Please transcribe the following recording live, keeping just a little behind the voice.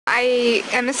I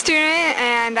am a student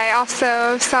and I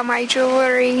also sell my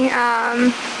jewelry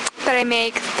that I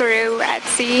make through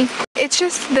Etsy. It's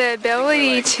just the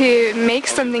ability to make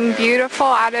something beautiful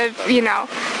out of,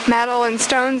 metal and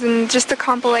stones, and just the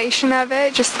compilation of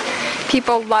it. Just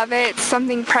people love it. It's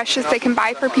something precious they can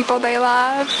buy for people they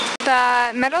love.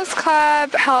 The Metals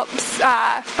Club helps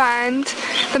fund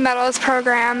the Metals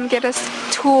program, get us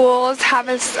tools, help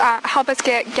us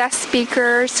get guest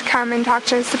speakers to come and talk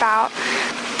to us about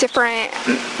different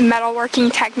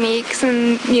metalworking techniques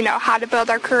and, how to build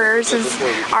our careers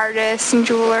as artists and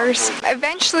jewelers.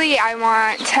 Eventually I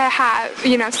want to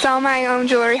have, sell my own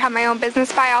jewelry, have my own business,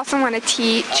 but I also want to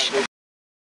teach.